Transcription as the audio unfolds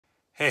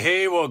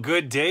Hey, well,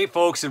 good day,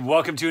 folks, and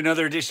welcome to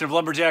another edition of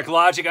Lumberjack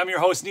Logic. I'm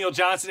your host, Neil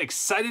Johnson.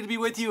 Excited to be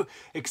with you,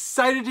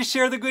 excited to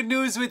share the good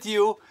news with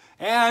you,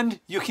 and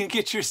you can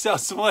get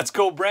yourself some Let's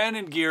Go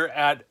Brandon gear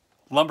at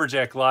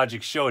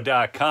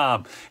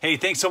lumberjacklogicshow.com. Hey,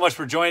 thanks so much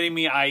for joining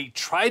me. I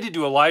tried to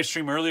do a live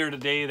stream earlier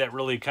today that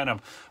really kind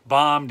of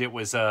bombed. It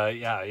was,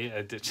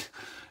 anyway,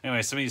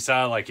 some of you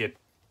saw like it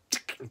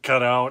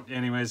cut out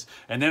anyways,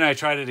 and then I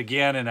tried it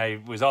again, and I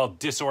was all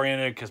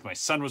disoriented because my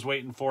son was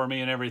waiting for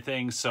me and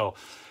everything, so...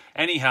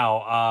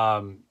 Anyhow,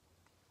 I'm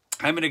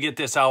going to get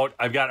this out.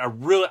 I've got a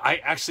really,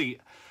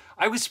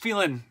 I was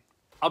feeling,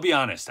 I'll be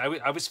honest,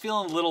 I was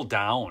feeling a little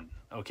down,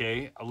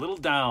 okay? A little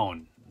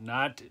down,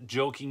 not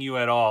joking you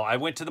at all. I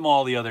went to the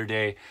mall the other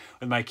day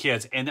with my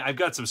kids, and I've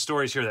got some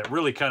stories here that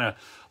really kind of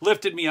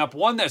lifted me up.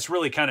 One that's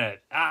really kind of,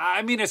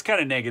 it's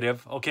kind of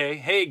negative, okay?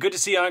 Hey, good to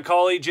see you on,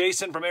 Collie.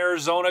 Jason from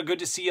Arizona, good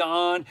to see you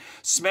on.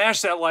 Smash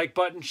that like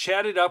button.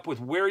 Chat it up with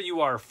where you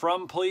are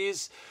from,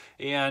 please.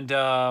 And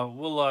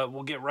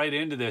we'll get right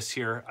into this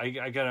here.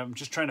 I'm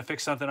just trying to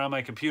fix something on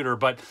my computer.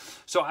 But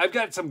so I've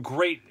got some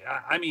great,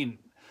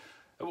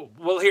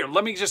 well, here,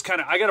 let me just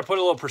I got to put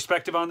a little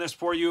perspective on this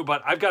for you.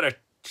 But I've got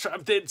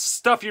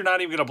stuff you're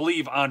not even going to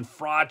believe on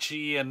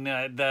Fauci and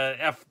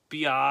the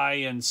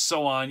FBI and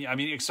so on.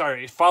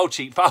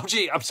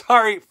 Fauci. I'm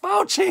sorry,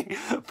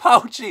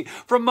 Fauci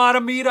from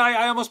Matamidi.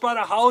 I almost bought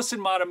a house in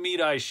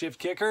Matamidi, Shift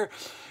Kicker.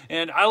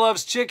 And I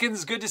Loves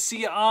Chickens. Good to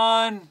see you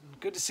on.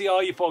 Good to see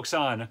all you folks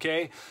on,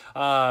 okay?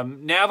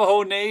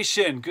 Navajo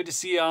Nation, good to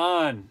see you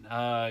on.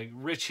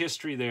 Rich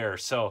history there.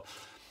 So,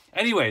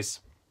 anyways,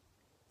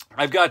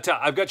 I've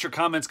got your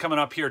comments coming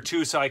up here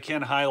too, so I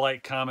can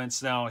highlight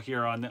comments now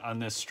here on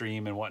this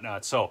stream and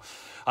whatnot. So,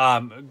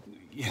 I'm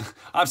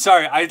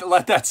sorry, I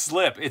let that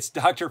slip. It's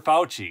Dr.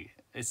 Fauci.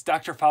 It's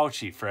Dr.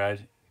 Fauci,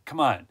 Fred.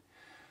 Come on,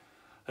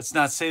 let's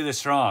not say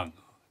this wrong,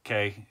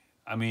 okay?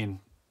 I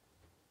mean,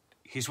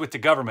 he's with the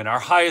government, our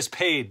highest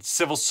paid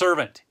civil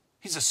servant.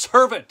 He's a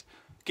servant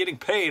getting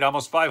paid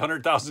almost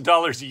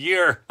 $500,000 a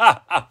year. I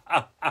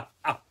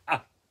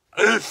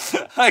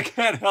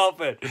can't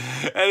help it.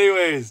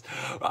 Anyways,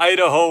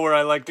 Idaho, where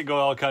I like to go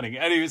elk hunting.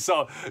 Anyway,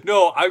 so,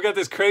 no, I've got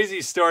this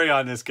crazy story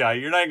on this guy.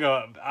 You're not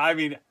going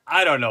to,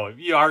 I don't know.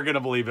 You are going to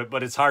believe it,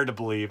 but it's hard to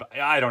believe.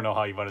 I don't know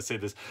how you want to say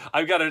this.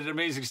 I've got an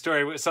amazing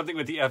story, something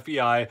with the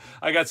FBI.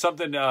 I got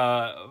something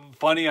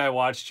funny I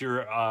watched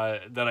here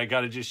that I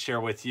got to just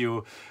share with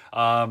you.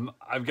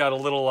 I've got a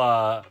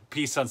little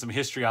piece on some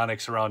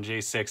histrionics around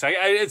J6.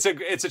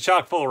 It's a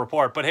chock full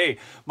report, but hey,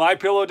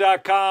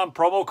 mypillow.com,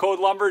 promo code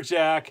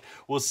Lumberjack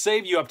will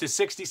save you up to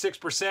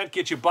 66%.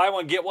 Get you buy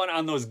one, get one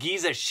on those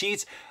Giza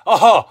sheets.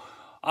 Oh,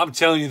 I'm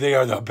telling you, they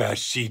are the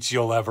best sheets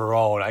you'll ever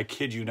own. I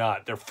kid you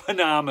not. They're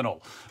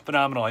phenomenal.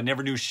 Phenomenal. I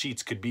never knew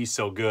sheets could be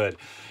so good.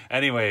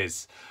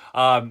 Anyways,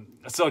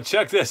 so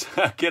check this.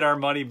 Get our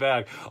money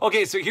back.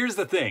 Okay, so here's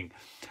the thing.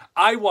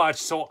 I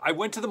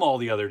went to the mall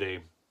the other day.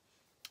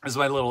 This is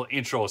my little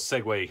intro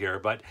segue here,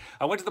 but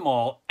I went to the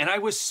mall and I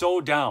was so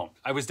down.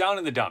 I was down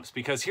in the dumps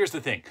because here's the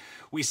thing.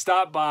 We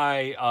stopped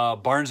by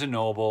Barnes &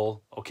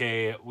 Noble,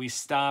 okay? We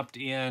stopped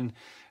in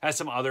at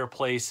some other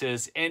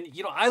places. And,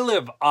 you know, I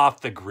live off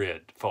the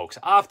grid, folks.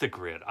 Off the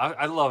grid.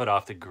 I love it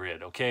off the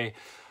grid, okay?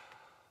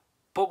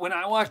 But when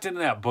I walked into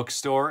that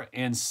bookstore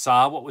and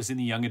saw what was in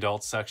the young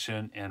adult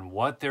section and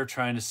what they're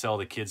trying to sell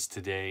the kids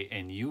today,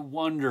 and you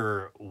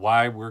wonder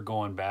why we're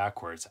going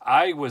backwards,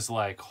 I was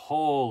like,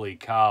 holy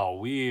cow,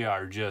 we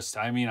are just,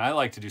 I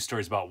like to do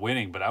stories about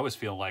winning, but I was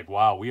feeling like,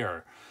 wow, we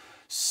are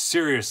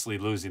seriously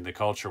losing the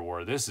culture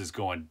war. This is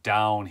going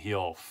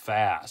downhill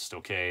fast,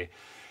 okay?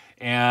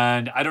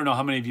 And I don't know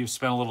how many of you have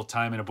spent a little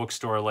time in a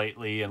bookstore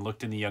lately and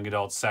looked in the young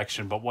adult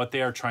section, but what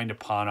they are trying to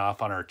pawn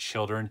off on our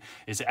children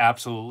is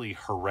absolutely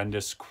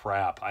horrendous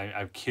crap.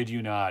 I kid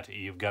you not.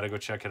 You've got to go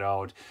check it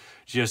out.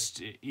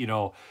 Just, you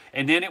know,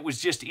 and then it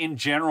was just in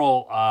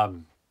general,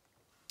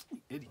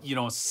 you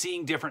know,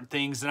 seeing different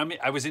things. And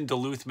I was in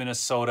Duluth,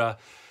 Minnesota,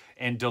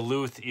 and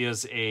Duluth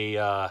is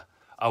a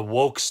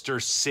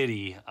wokester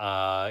city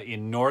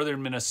in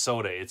northern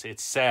Minnesota.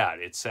 It's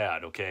sad. It's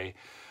sad, okay?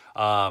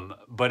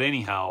 But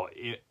anyhow,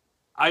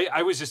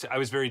 I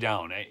was very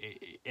down,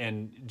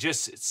 and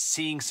just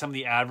seeing some of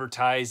the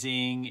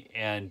advertising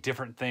and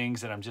different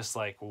things, and I'm just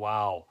like,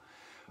 wow,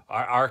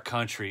 our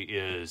country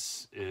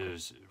is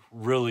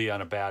really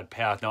on a bad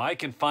path. Now I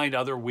can find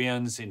other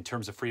wins in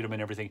terms of freedom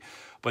and everything,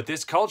 but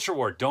this culture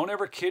war, don't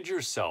ever kid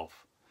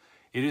yourself.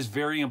 It is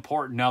very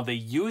important. Now they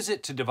use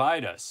it to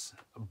divide us,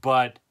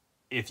 but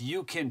if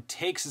you can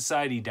take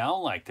society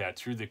down like that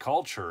through the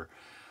culture,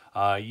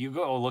 you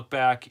go look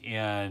back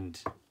and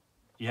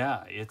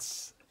yeah,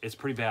 it's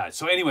pretty bad.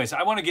 So anyways,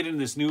 I want to get into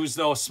this news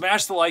though.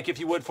 Smash the like if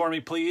you would for me,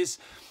 please.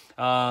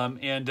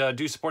 And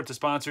do support the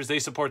sponsors. They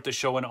support the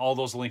show, and all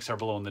those links are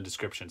below in the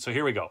description. So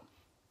here we go.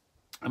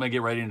 I'm going to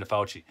get right into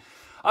Fauci.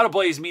 Out of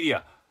Blaze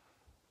Media.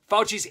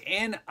 Fauci's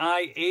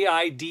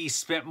NIAID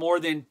spent more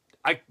than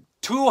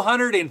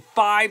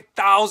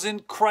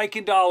 $205,000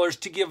 criking dollars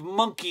to give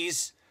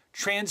monkeys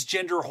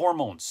transgender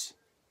hormones.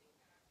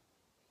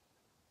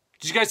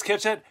 Did you guys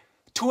catch that?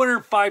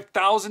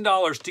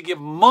 $205,000 to give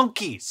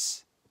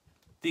monkeys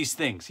these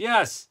things.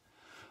 Yes.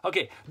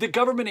 Okay, the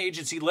government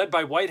agency led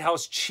by White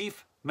House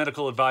Chief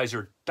Medical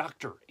Advisor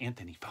Dr.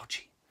 Anthony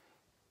Fauci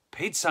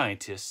paid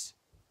scientists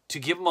to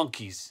give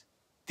monkeys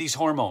these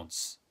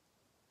hormones.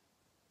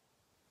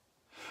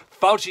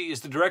 Fauci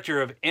is the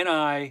director of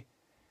NIAI,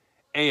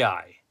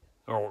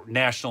 or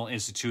National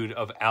Institute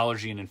of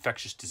Allergy and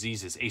Infectious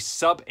Diseases, a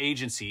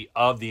sub-agency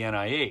of the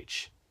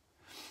NIH.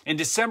 In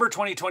December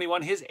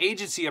 2021, his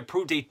agency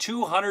approved a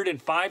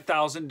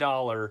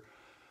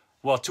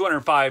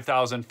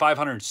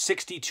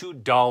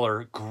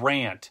 $205,562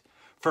 grant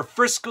for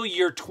fiscal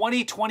year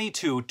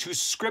 2022 to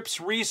Scripps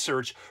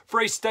Research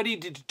for a study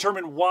to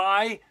determine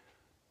why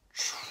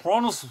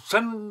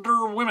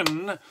transgender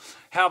women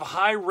have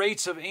high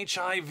rates of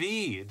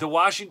HIV. The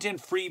Washington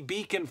Free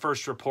Beacon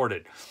first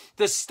reported.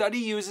 The study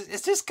uses,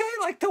 is this guy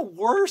like the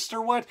worst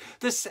or what?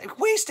 This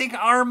wasting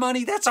our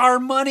money, that's our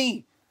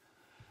money.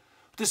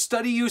 The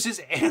study uses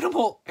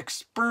animal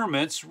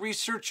experiments,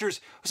 researchers.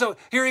 So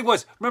here he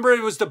was. Remember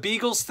it was the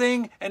Beagles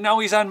thing? And now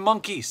he's on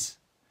monkeys.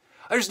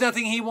 There's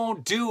nothing he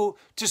won't do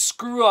to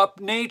screw up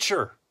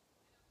nature.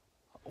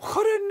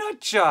 What a nut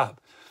job.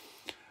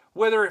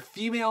 Whether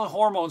female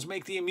hormones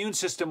make the immune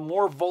system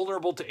more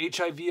vulnerable to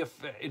HIV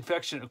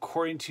infection,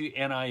 according to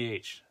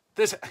NIH.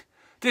 This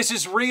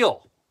is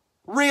real.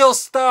 Real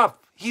stuff.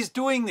 He's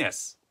doing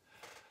this.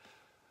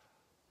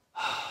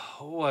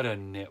 What a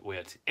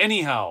nitwit.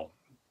 Anyhow,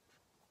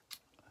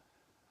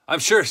 I'm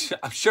sure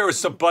it was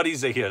some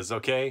buddies of his,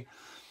 okay?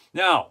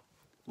 Now,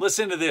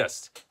 listen to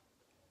this.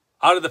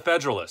 Out of the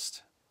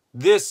Federalist.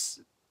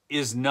 This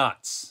is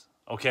nuts,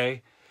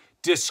 okay?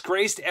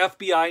 Disgraced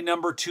FBI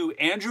number 2,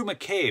 Andrew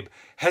McCabe.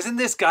 Hasn't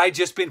this guy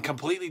just been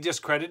completely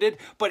discredited?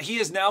 But he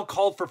has now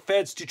called for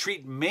feds to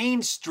treat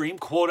mainstream,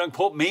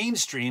 quote-unquote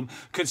mainstream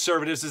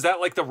conservatives. Is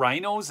that like the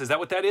rhinos? Is that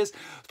what that is?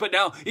 But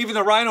now even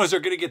the rhinos are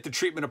going to get the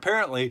treatment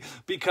apparently,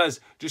 because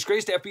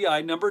disgraced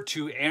FBI number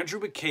 2, Andrew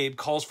McCabe,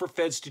 calls for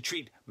feds to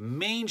treat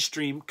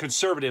mainstream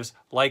conservatives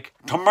like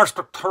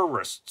domestic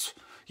terrorists.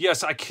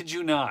 Yes, I kid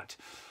you not.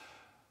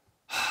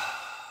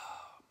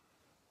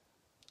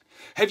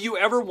 Have you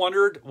ever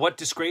wondered what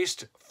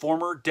disgraced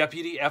former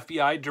deputy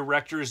FBI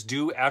directors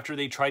do after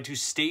they try to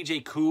stage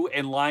a coup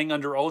and lying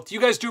under oath? You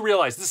guys do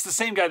realize this is the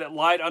same guy that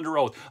lied under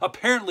oath.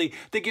 Apparently,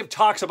 they give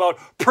talks about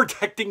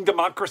protecting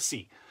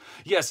democracy.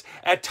 Yes,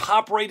 at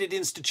top-rated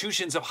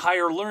institutions of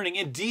higher learning.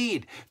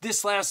 Indeed,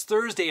 this last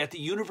Thursday at the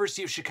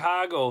University of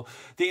Chicago,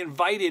 they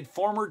invited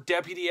former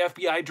deputy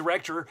FBI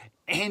director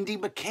Andy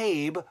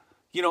McCabe,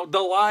 you know, the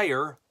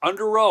liar,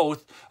 under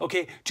oath,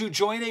 okay, to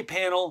join a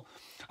panel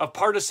of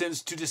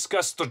partisans to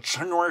discuss the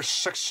January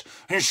 6th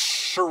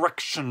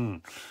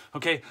insurrection.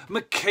 Okay,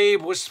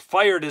 McCabe was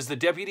fired as the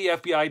deputy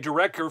FBI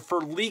director for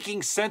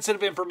leaking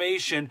sensitive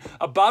information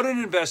about an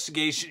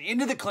investigation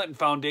into the Clinton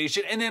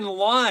Foundation and then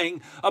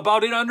lying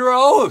about it under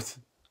oath.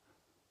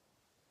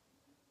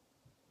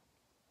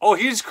 Oh,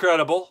 he's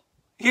credible.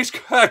 He's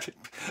good.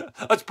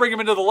 Let's bring him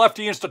into the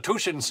lefty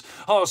institutions.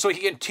 Oh, so he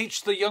can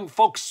teach the young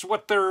folks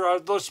what they're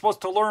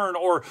supposed to learn,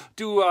 or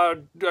do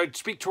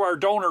speak to our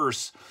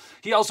donors.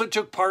 He also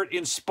took part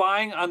in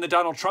spying on the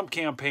Donald Trump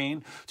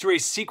campaign through a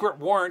secret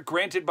warrant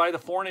granted by the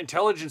Foreign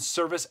Intelligence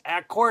Service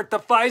at court, the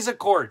FISA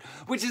court,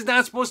 which is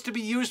not supposed to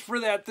be used for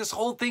that. This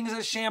whole thing is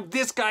a sham.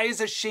 This guy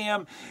is a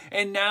sham.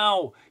 And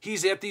now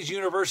he's at these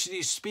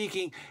universities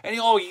speaking, and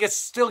he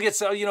still gets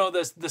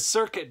the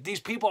circuit. These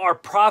people are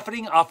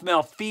profiting off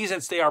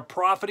malfeasance. They are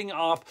profiting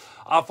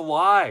off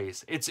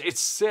lies. It's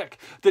sick.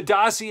 The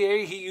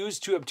dossier he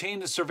used to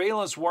obtain the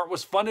surveillance warrant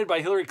was funded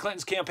by Hillary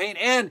Clinton's campaign,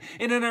 and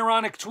in an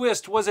ironic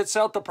twist, was itself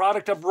the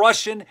product of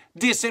Russian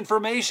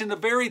disinformation, the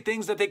very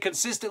things that they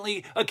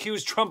consistently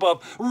accused Trump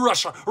of.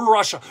 Russia,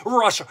 Russia,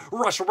 Russia,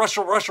 Russia,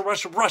 Russia, Russia,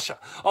 Russia, Russia.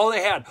 All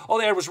they had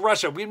was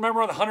Russia. We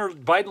remember when the Hunter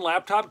Biden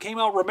laptop came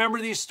out? Remember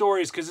these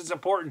stories because it's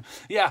important.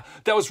 Yeah,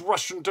 that was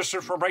Russian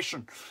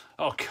disinformation.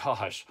 Oh,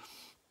 gosh.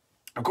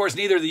 Of course,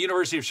 neither the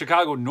University of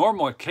Chicago nor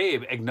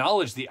McCabe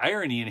acknowledged the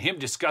irony in him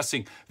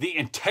discussing the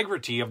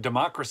integrity of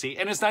democracy.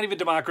 And it's not even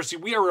democracy.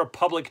 We are a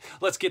republic.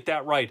 Let's get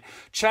that right.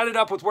 Chat it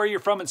up with where you're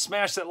from and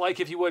smash that like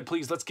if you would,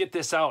 please. Let's get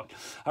this out.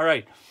 All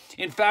right.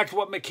 In fact,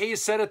 what McCabe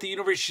said at the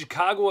University of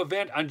Chicago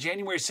event on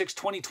January 6,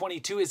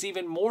 2022 is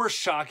even more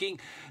shocking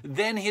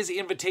than his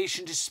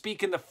invitation to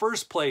speak in the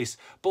first place.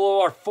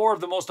 Below are 4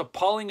 of the most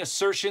appalling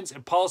assertions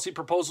and policy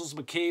proposals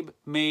McCabe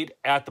made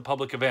at the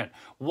public event.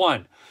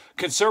 1.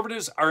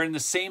 Conservatives are in the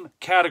same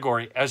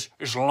category as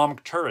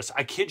Islamic terrorists.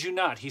 I kid you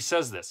not, he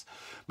says this.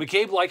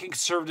 McCabe likened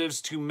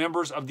conservatives to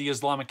members of the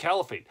Islamic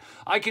Caliphate.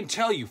 I can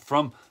tell you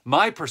from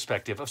my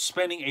perspective of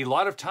spending a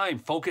lot of time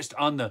focused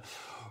on the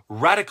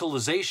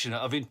radicalization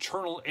of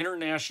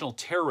international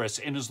terrorists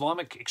and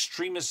Islamic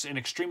extremists and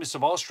extremists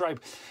of all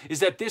stripes, is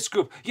that this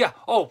group,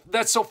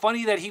 that's so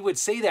funny that he would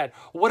say that.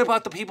 What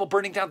about the people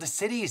burning down the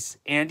cities,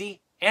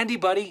 Andy? Andy,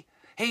 buddy.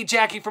 Hey,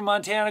 Jackie from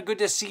Montana, good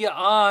to see you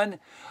on.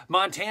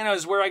 Montana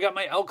is where I got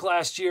my elk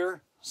last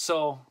year.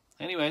 So,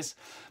 anyways,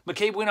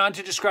 McCabe went on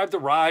to describe the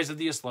rise of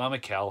the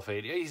Islamic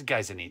Caliphate. This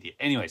guy's an idiot.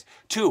 Anyways,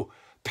 2,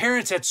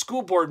 Parents at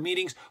school board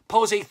meetings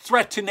pose a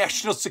threat to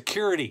national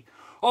security.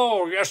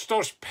 Oh, yes,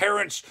 those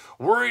parents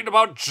worried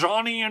about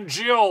Johnny and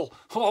Jill.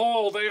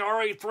 Oh, they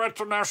are a threat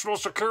to national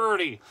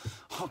security.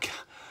 Oh, God.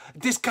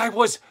 This guy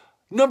was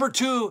number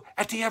 2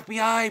 at the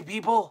FBI,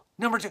 people.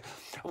 Number 2.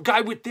 A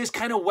guy with this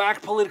kind of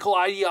whack political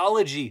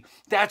ideology.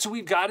 That's what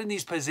we've got in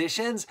these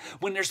positions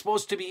when they're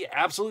supposed to be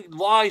absolute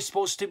law is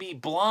supposed to be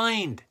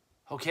blind.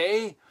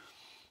 Okay?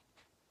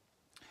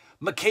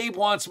 McCabe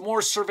wants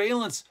more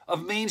surveillance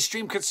of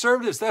mainstream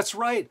conservatives. That's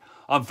right.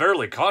 I'm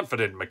fairly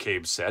confident,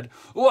 McCabe said,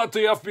 that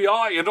the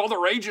FBI and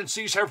other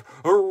agencies have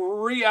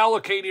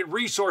reallocated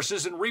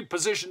resources and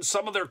repositioned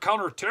some of their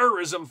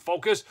counterterrorism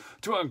focus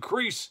to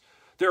increase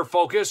their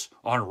focus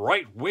on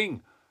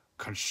right-wing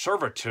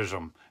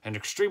conservatism and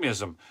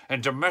extremism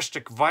and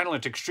domestic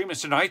violent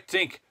extremists. And I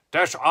think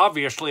that's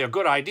obviously a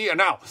good idea.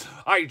 Now,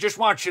 I just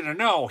want you to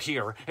know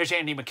here, as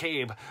Andy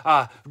McCabe,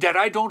 that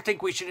I don't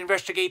think we should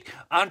investigate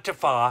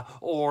Antifa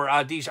or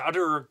these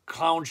other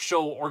clown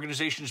show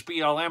organizations,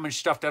 BLM and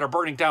stuff, that are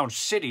burning down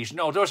cities.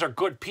 No, those are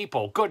good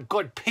people.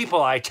 Good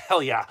people, I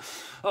tell ya.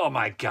 Oh,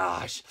 my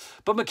gosh.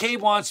 But McCabe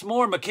wants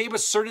more. McCabe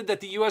asserted that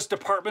the U.S.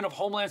 Department of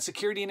Homeland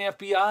Security and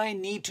FBI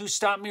need to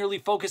stop merely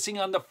focusing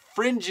on the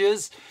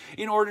fringes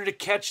in order to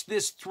catch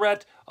this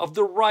threat of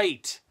the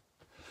right.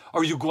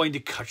 Are you going to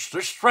catch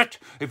this threat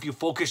if you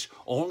focus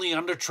only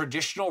on the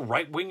traditional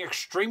right-wing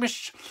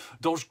extremists?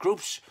 Those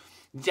groups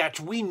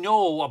that we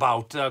know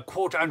about,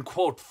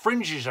 quote-unquote,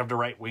 fringes of the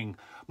right-wing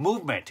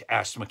movement,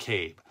 asked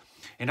McCabe.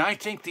 And I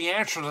think the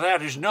answer to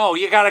that is no.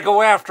 You got to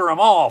go after them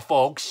all,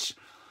 folks.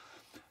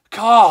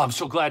 Oh, I'm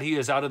so glad he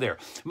is out of there.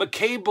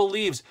 McCabe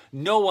believes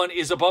no one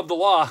is above the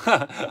law.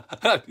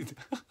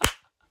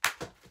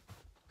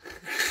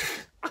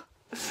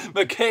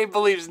 McCabe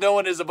believes no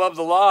one is above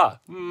the law.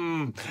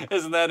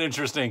 Isn't that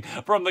interesting?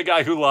 From the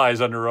guy who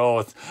lies under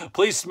oath.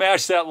 Please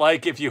smash that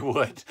like if you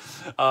would.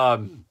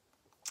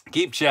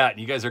 Keep chatting.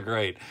 You guys are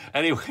great.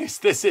 Anyways,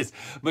 this is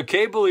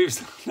McCabe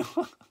believes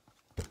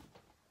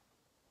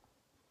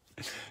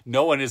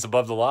no one is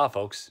above the law,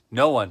 folks.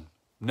 No one.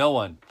 No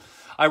one.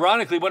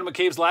 Ironically, one of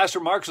McCabe's last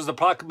remarks was the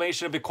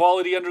proclamation of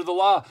equality under the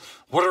law.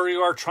 Whether you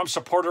are a Trump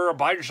supporter, a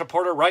Biden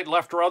supporter, right,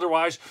 left, or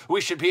otherwise, we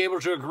should be able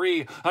to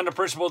agree on the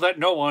principle that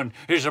no one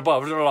is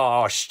above the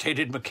law,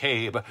 stated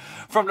McCabe.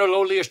 From the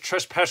lowliest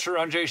trespasser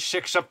on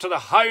J6 up to the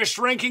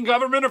highest-ranking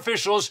government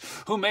officials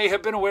who may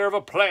have been aware of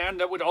a plan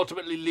that would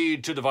ultimately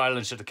lead to the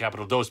violence at the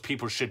Capitol, those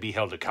people should be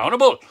held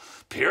accountable.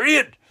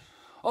 Period.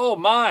 Oh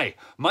my,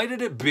 might it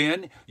have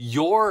been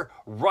your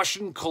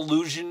Russian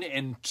collusion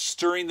and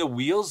stirring the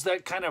wheels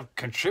that kind of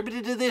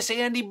contributed to this,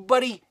 Andy,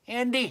 buddy?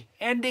 Andy.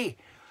 And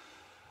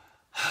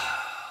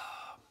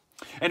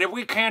if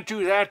we can't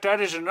do that, that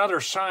is another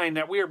sign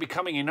that we are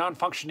becoming a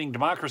non-functioning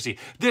democracy.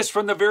 This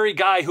from the very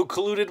guy who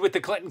colluded with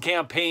the Clinton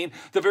campaign,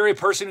 the very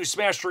person who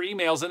smashed her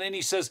emails, and then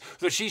he says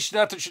that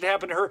nothing should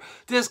happen to her.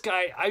 This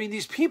guy, I mean,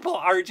 these people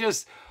are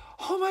just,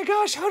 oh my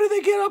gosh, how do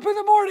they get up in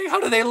the morning? How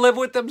do they live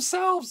with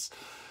themselves?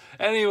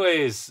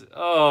 Anyways,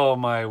 oh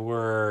my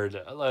word,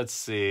 let's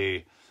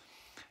see.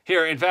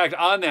 Here, in fact,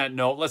 on that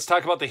note, let's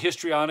talk about the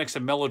histrionics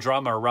and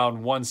melodrama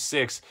around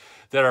 1/6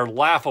 that are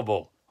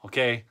laughable,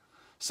 okay?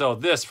 So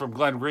this from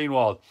Glenn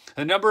Greenwald.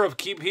 The number of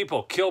key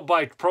people killed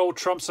by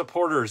pro-Trump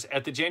supporters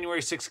at the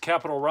January 6th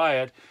Capitol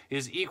riot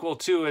is equal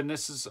to, and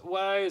this is,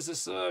 why is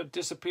this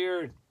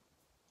disappeared?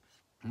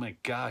 Oh my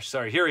gosh,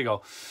 sorry, here we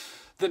go.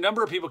 The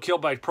number of people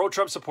killed by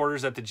pro-Trump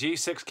supporters at the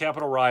J6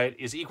 Capitol riot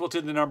is equal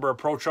to the number of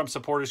pro-Trump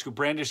supporters who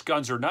brandished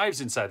guns or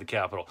knives inside the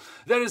Capitol.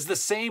 That is the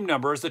same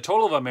number as the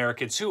total of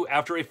Americans who,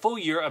 after a full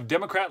year of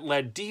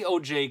Democrat-led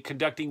DOJ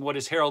conducting what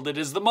is heralded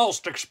as the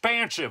most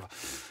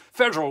expansive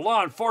federal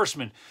law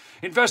enforcement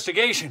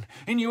investigation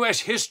in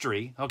U.S.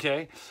 history,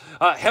 okay,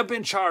 have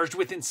been charged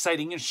with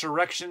inciting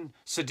insurrection,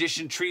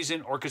 sedition,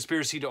 treason, or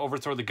conspiracy to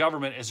overthrow the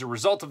government as a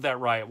result of that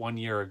riot 1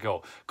 year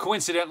ago.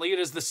 Coincidentally, it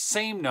is the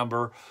same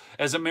number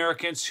as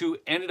Americans who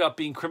ended up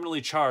being criminally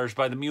charged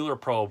by the Mueller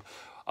probe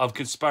of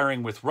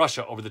conspiring with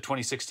Russia over the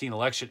 2016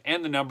 election,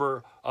 and the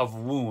number of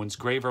wounds,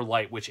 grave or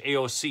light, which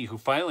AOC, who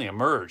finally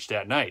emerged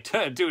that night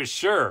to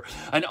assure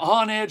an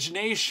on-edge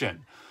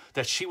nation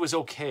that she was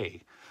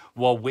okay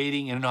while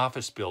waiting in an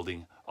office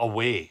building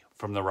away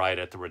from the riot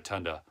at the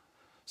Rotunda,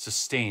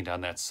 sustained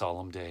on that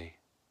solemn day.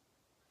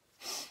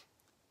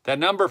 That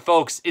number,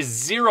 folks, is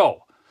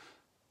 0.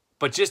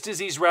 But just as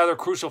these rather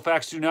crucial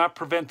facts do not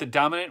prevent the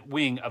dominant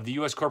wing of the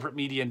U.S. corporate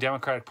media and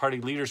Democratic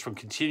Party leaders from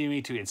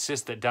continuing to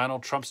insist that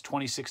Donald Trump's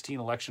 2016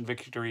 election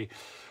victory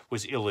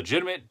was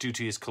illegitimate due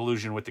to his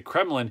collusion with the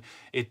Kremlin,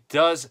 it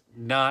does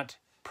not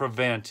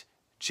prevent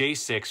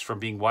J6 from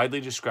being widely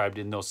described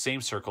in those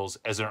same circles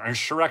as an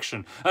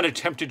insurrection, an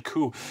attempted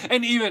coup,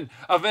 and even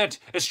an event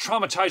as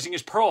traumatizing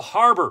as Pearl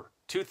Harbor,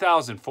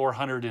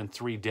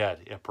 2,403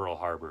 dead at Pearl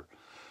Harbor,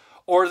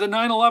 or the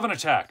 9/11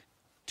 attack,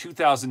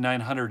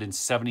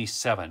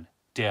 2,977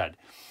 dead,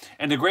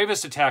 and the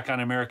gravest attack on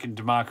American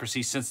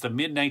democracy since the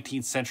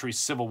mid-19th century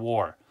Civil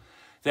War.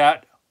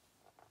 That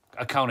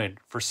accounted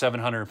for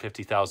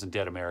 750,000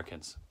 dead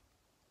Americans.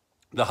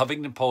 The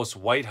Huffington Post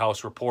White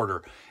House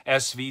reporter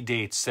S.V.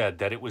 Dates said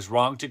that it was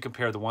wrong to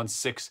compare the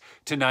 1/6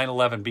 to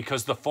 9/11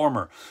 because the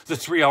former, the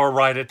 3-hour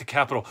riot at the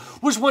Capitol,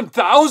 was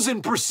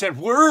 1,000%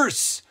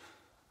 worse.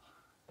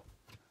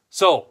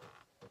 So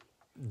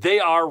they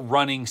are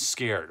running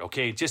scared,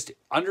 okay? Just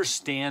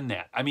understand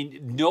that. I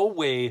mean, no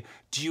way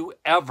do you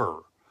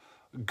ever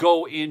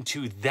go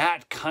into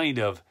that kind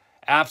of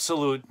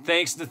absolute,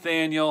 thanks,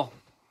 Nathaniel.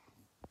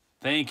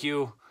 Thank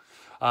you.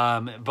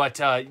 But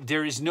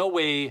there is no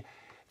way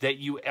that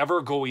you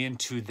ever go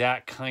into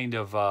that kind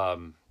of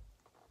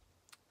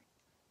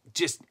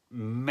just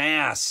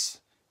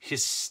mass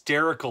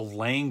hysterical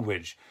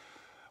language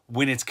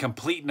when it's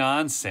complete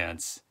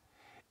nonsense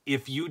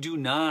if you do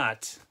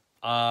not,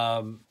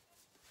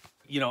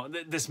 you know,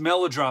 this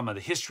melodrama, the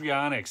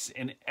histrionics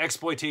and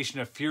exploitation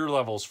of fear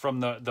levels from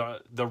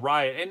the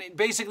riot. And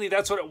basically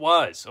that's what it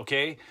was,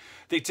 okay?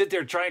 They sit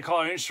there trying to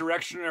call it an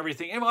insurrection and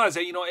everything. It was,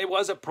 you know, it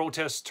was a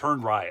protest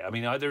turned riot. I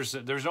mean, there's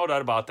no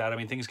doubt about that. I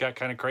mean, things got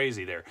kind of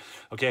crazy there,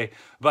 okay?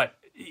 But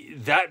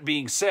that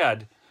being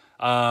said,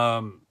 yeah,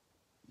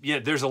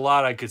 there's a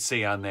lot I could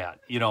say on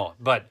that, you know,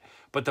 but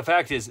the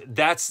fact is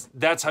that's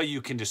how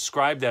you can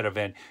describe that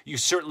event. You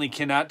certainly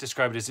cannot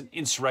describe it as an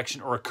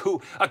insurrection or a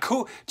coup. A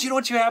coup, do you know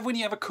what you have when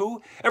you have a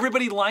coup?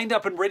 Everybody lined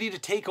up and ready to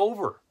take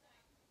over.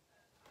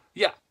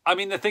 Yeah, I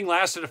mean, the thing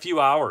lasted a few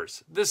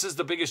hours. This is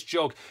the biggest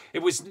joke. It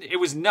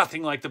was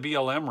nothing like the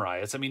BLM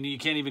riots. I mean, you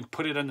can't even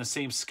put it on the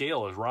same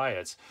scale as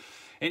riots.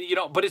 And, you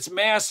know, but it's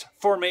mass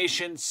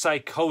formation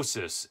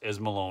psychosis, as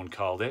Malone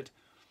called it,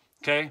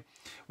 okay?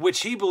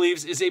 Which he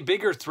believes is a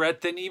bigger threat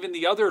than even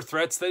the other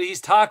threats that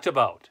he's talked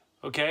about,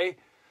 okay?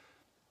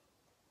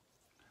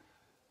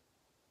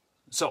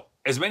 So,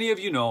 as many of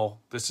you know,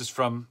 this is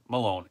from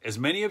Malone, as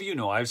many of you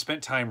know, I've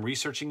spent time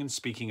researching and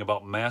speaking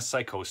about mass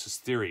psychosis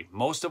theory.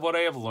 Most of what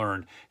I have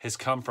learned has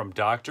come from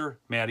Dr.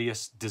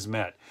 Matthias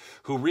Desmet,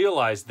 who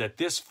realized that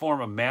this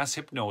form of mass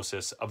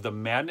hypnosis of the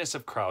madness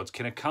of crowds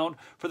can account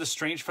for the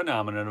strange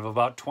phenomenon of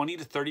about 20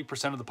 to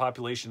 30% of the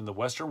population in the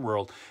Western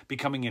world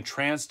becoming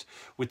entranced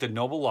with the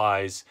noble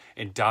lies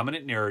and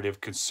dominant narrative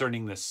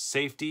concerning the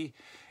safety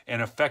and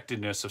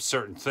effectiveness of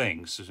certain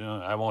things.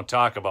 I won't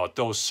talk about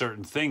those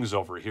certain things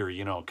over here,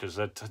 you know, because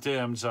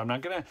I'm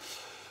not going to.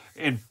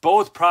 And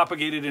both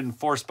propagated and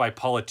enforced by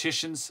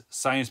politicians,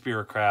 science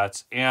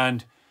bureaucrats,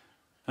 and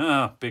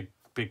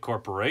big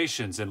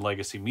corporations and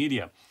legacy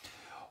media.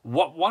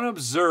 What one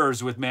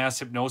observes with mass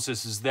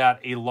hypnosis is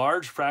that a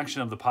large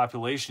fraction of the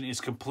population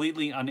is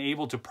completely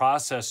unable to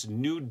process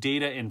new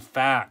data and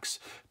facts,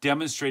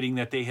 demonstrating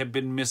that they have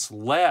been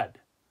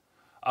misled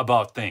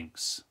about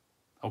things.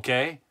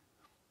 Okay?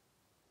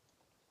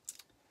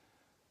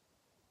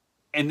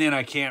 And then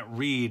I can't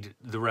read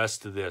the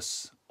rest of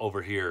this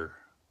over here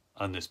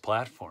on this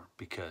platform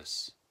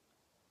because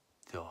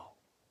they'll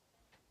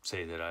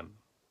say that I'm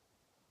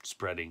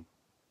spreading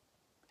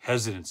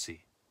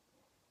hesitancy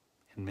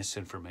and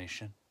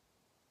misinformation.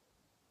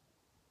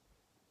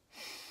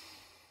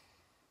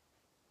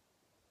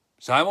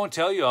 So I won't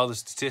tell you all the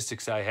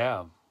statistics I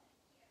have.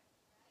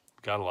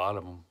 Got a lot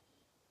of them.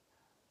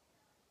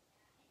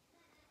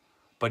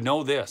 But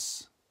know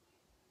this.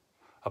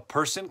 A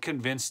person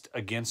convinced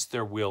against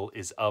their will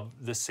is of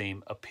the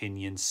same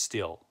opinion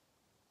still.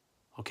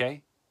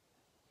 Okay?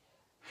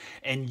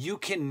 And you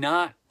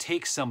cannot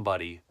take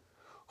somebody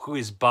who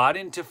is bought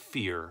into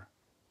fear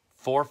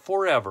for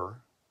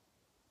forever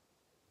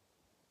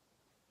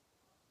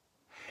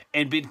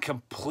and been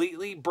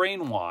completely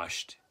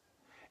brainwashed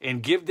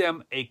and give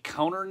them a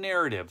counter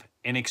narrative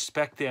and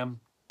expect them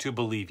to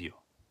believe you.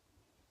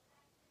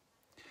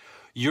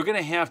 You're going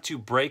to have to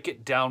break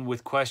it down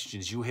with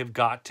questions. You have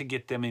got to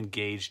get them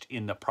engaged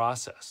in the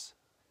process.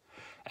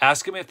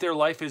 Ask them if their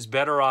life is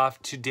better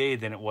off today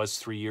than it was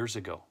 3 years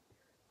ago.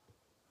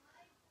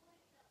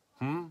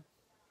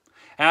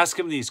 Ask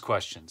them these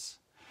questions.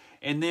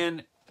 And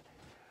then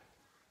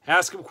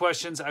ask them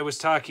questions. I was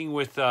talking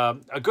with a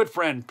good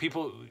friend,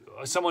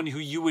 someone who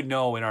you would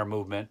know in our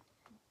movement.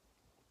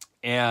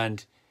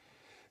 And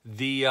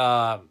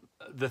the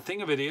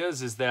thing of it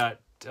is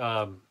that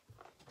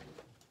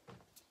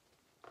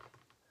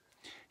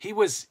he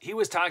was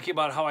talking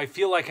about how I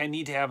feel like I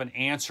need to have an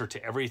answer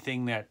to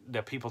everything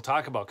that people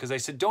talk about. Because I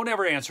said, don't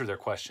ever answer their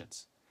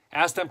questions.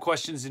 Ask them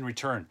questions in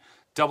return.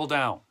 Double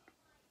down.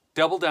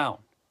 Double down.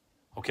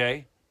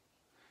 Okay?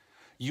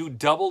 You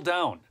double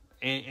down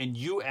and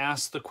you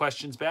ask the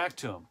questions back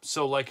to them.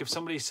 So like if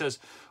somebody says,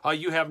 oh,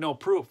 you have no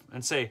proof,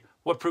 and say,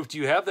 what proof do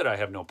you have that I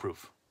have no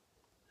proof?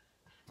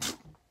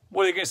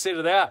 What are you going to say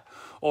to that?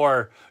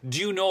 Or do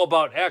you know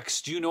about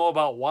X? Do you know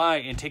about Y?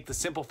 And take the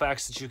simple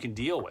facts that you can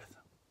deal with.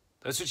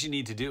 That's what you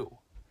need to do.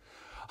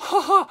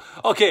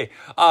 Okay.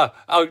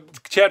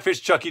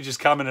 Chatfish Chucky just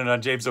commented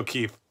on James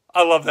O'Keefe.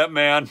 I love that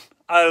man.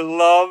 I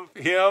love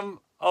him.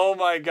 Oh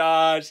my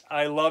gosh.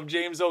 I love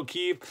James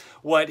O'Keefe.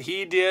 What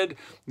he did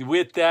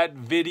with that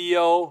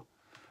video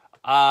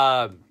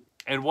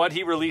and what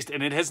he released.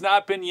 And it has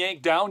not been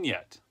yanked down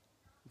yet.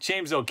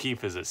 James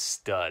O'Keefe is a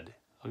stud.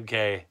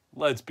 Okay.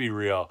 Let's be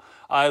real.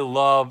 I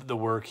love the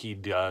work he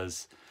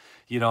does.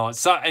 you know,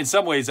 so in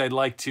some ways I'd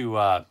like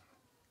to,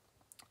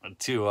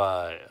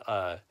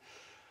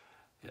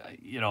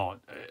 you know,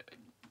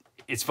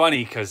 it's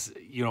funny because,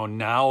 you know,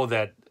 now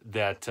that,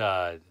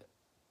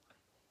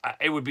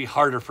 it would be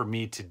harder for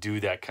me to do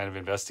that kind of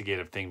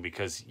investigative thing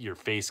because your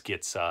face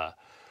gets,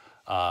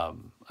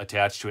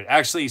 attached to it.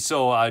 Actually,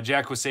 so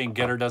Jack was saying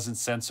Getter doesn't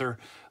censor.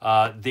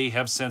 They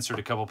have censored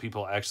a couple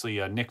people.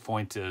 Actually, Nick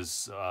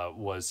Fuentes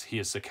was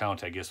his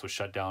account, I guess, was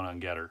shut down on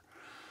Getter.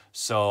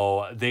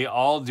 So they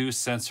all do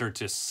censor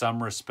to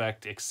some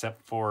respect,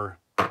 except for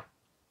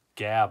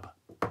Gab.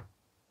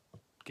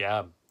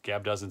 Gab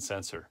doesn't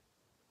censor.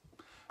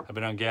 I've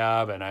been on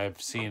Gab and I've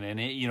seen, and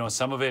it, you know,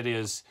 some of it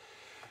is,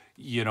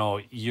 you know,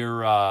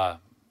 you're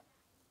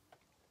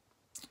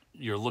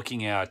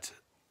looking at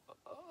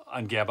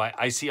on Gab.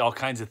 I see all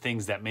kinds of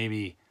things that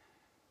maybe,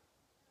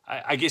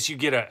 I guess you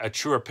get a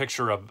truer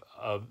picture of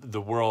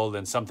the world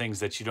and some things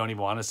that you don't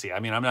even want to see. I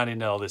mean, I'm not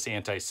into all this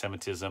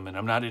anti-Semitism and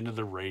I'm not into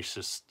the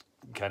racist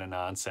kind of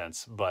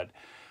nonsense, but,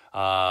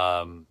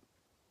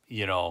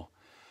 you know,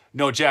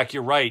 no, Jack,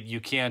 you're right.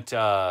 You can't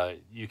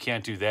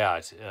do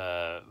that.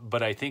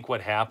 But I think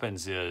what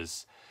happens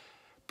is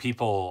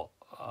people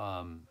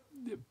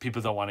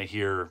don't want to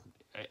hear,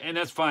 and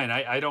that's fine.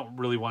 I don't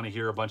really want to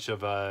hear a bunch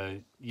of,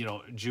 you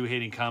know,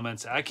 Jew-hating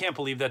comments. I can't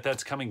believe that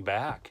that's coming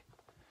back,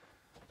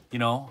 you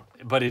know,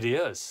 but it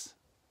is.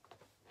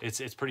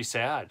 It's pretty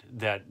sad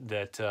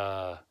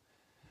that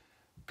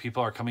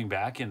people are coming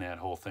back in that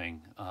whole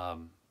thing.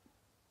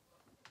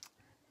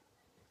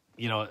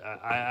 You know,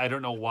 I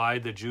don't know why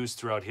the Jews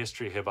throughout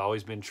history have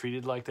always been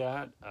treated like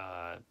that.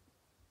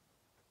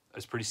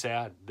 It's pretty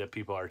sad that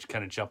people are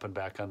kind of jumping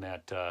back on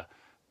that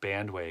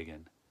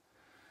bandwagon.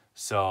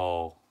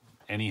 So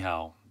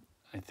anyhow,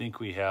 I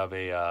think we have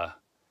a,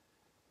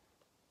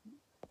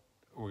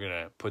 we're going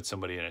to put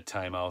somebody in a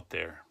timeout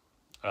there.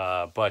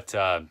 But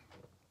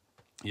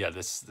yeah,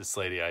 this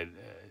lady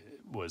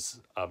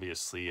was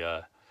obviously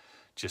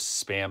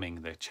just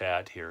spamming the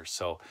chat here.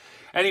 So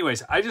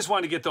anyways, I just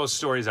wanted to get those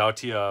stories out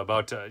to you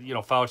about, you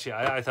know, Fauci.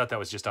 I thought that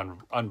was just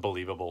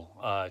unbelievable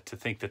to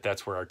think that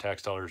that's where our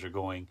tax dollars are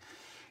going.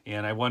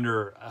 And I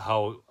wonder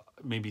how,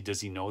 maybe does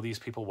he know these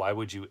people? Why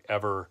would you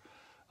ever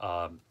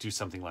do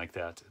something like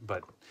that?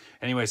 But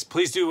anyways,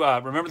 please do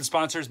remember the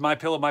sponsors,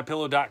 MyPillow,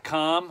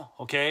 MyPillow.com.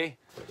 Okay.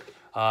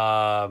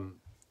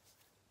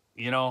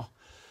 You know,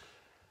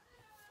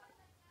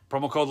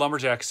 promo code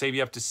Lumberjack, save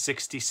you up to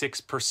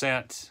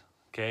 66%.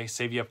 Okay,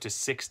 save you up to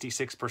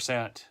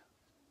 66%.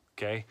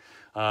 Okay,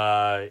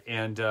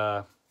 and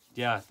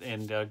yeah,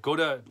 and go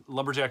to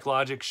Lumberjack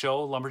Logic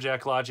Show,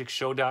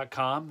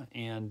 lumberjacklogicshow.com,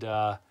 and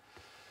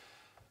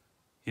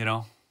you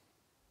know,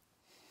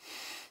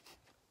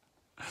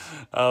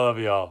 I love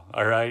y'all.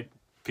 All right,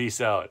 peace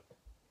out.